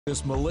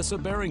This Melissa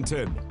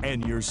Barrington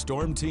and your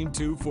Storm Team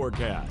 2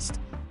 forecast.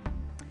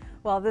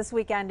 Well, this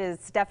weekend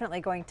is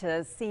definitely going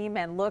to seem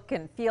and look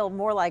and feel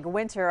more like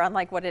winter,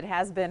 unlike what it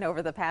has been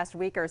over the past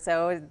week or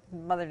so.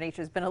 Mother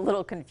Nature's been a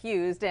little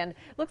confused, and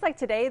looks like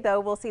today, though,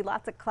 we'll see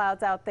lots of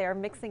clouds out there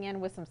mixing in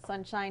with some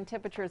sunshine.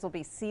 Temperatures will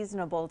be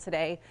seasonable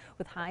today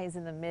with highs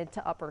in the mid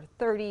to upper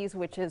 30s,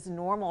 which is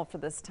normal for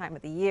this time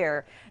of the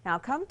year. Now,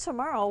 come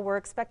tomorrow, we're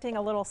expecting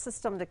a little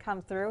system to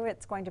come through.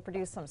 It's going to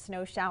produce some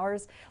snow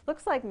showers.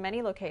 Looks like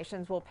many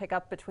locations will pick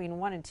up between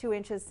 1 and 2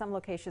 inches. Some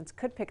locations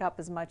could pick up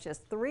as much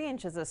as 3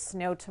 inches of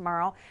snow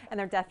tomorrow, and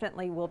there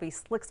definitely will be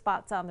slick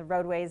spots on the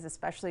roadways,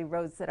 especially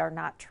roads that are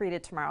not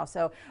treated tomorrow.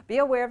 So be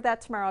aware of that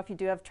tomorrow if you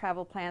do have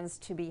travel plans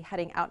to be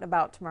heading out and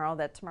about tomorrow.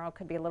 That tomorrow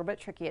could be a little bit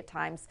tricky at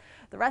times.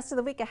 The rest of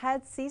the week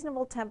ahead,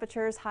 seasonable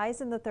temperatures, highs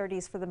in the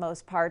 30s for the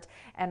most part,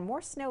 and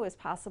more snow is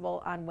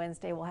possible on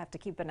Wednesday. We'll have to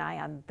keep an eye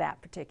on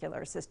that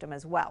particular system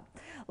as well.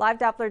 Live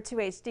Doppler 2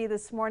 HD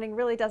this morning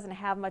really doesn't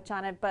have much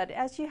on it, but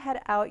as you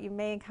head out, you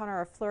may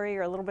encounter a flurry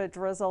or a little bit of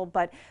drizzle,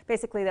 but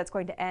basically that's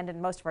going to end, and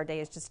most of our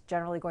day is just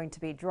generally going to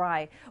be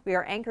dry. We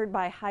are anchored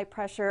by high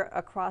pressure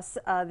across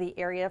the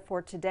area for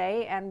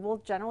today, and we'll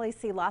generally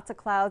see lots of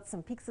clouds,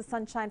 some peaks of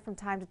sunshine from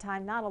time to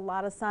time, not a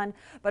lot of sun,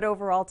 but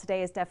overall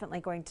today is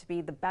definitely going to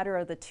be the better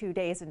of the 2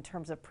 days in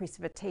terms of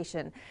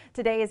precipitation.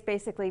 Today is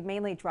basically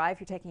mainly dry if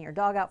you're taking your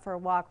dog out for a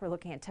walk. We're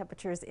looking at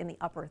temperatures in the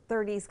upper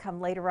 30s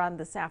come later on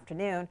this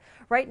afternoon.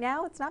 Right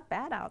now it's not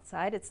bad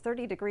outside. It's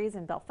 30 degrees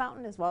in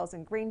Bellefontaine as well as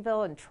in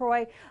Greenville and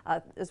Troy,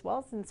 as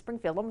well as in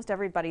Springfield. Almost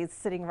everybody's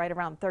sitting right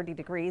around 30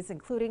 degrees,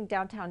 including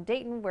downtown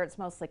Dayton, where it's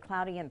mostly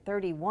cloudy and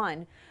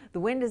 31. The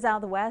wind is out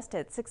of the west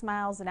at 6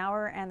 miles an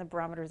hour, and the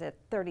barometer's at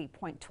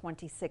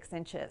 30.26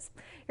 inches.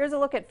 Here's a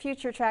look at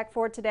future track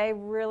for today.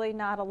 Really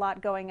not a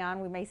lot going on.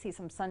 We may see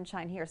some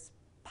sunshine here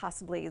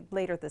possibly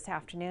later this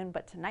afternoon,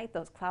 but tonight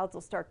those clouds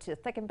will start to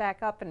thicken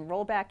back up and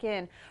roll back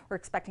in. We're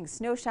expecting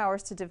snow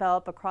showers to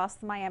develop across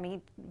the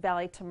Miami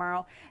Valley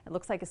tomorrow. It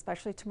looks like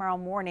especially tomorrow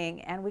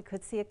morning, and we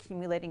could see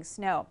accumulating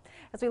snow.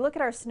 As we look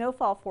at our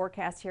snowfall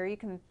forecast here, you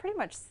can pretty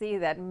much see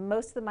that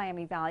most of the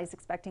Miami Valley is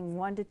expecting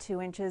 1 to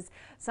 2 inches.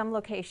 Some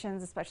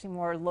locations, especially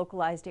more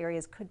localized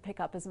areas, could pick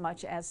up as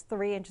much as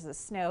 3 inches of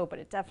snow, but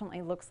it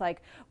definitely looks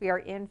like we are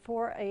in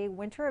for a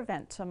winter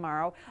event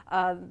tomorrow.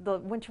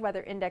 The winter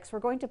weather index, we're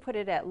going to put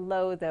it at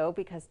low, though,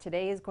 because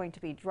today is going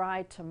to be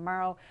dry.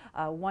 Tomorrow,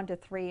 1 to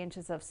 3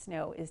 inches of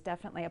snow is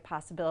definitely a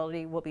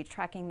possibility. We'll be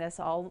tracking this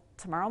all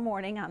tomorrow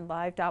morning on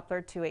Live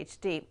Doppler 2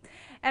 HD.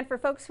 And for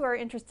folks who are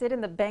interested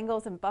in the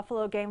Bengals and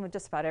Buffalo game,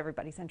 just about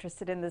everybody's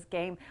interested in this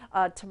game,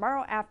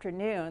 tomorrow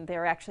afternoon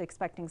they're actually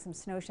expecting some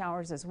snow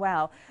showers as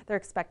well. They're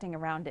expecting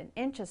around 1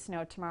 inch of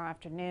snow tomorrow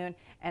afternoon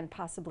and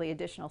possibly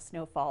additional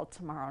snowfall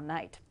tomorrow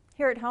night.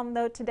 Here at home,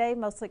 though, today,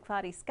 mostly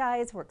cloudy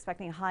skies. We're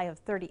expecting a high of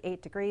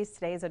 38 degrees.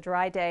 Today is a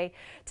dry day.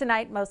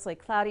 Tonight, mostly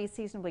cloudy,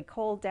 seasonably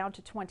cold, down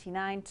to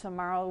 29.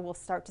 Tomorrow, we'll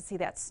start to see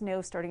that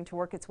snow starting to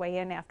work its way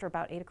in after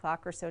about 8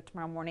 o'clock or so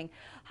tomorrow morning.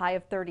 High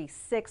of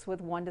 36 with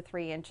 1 to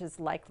 3 inches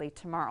likely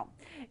tomorrow.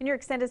 In your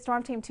extended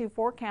Storm Team 2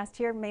 forecast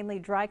here, mainly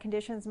dry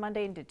conditions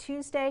Monday into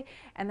Tuesday,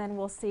 and then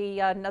we'll see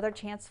another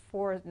chance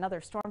for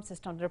another storm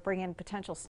system to bring in potential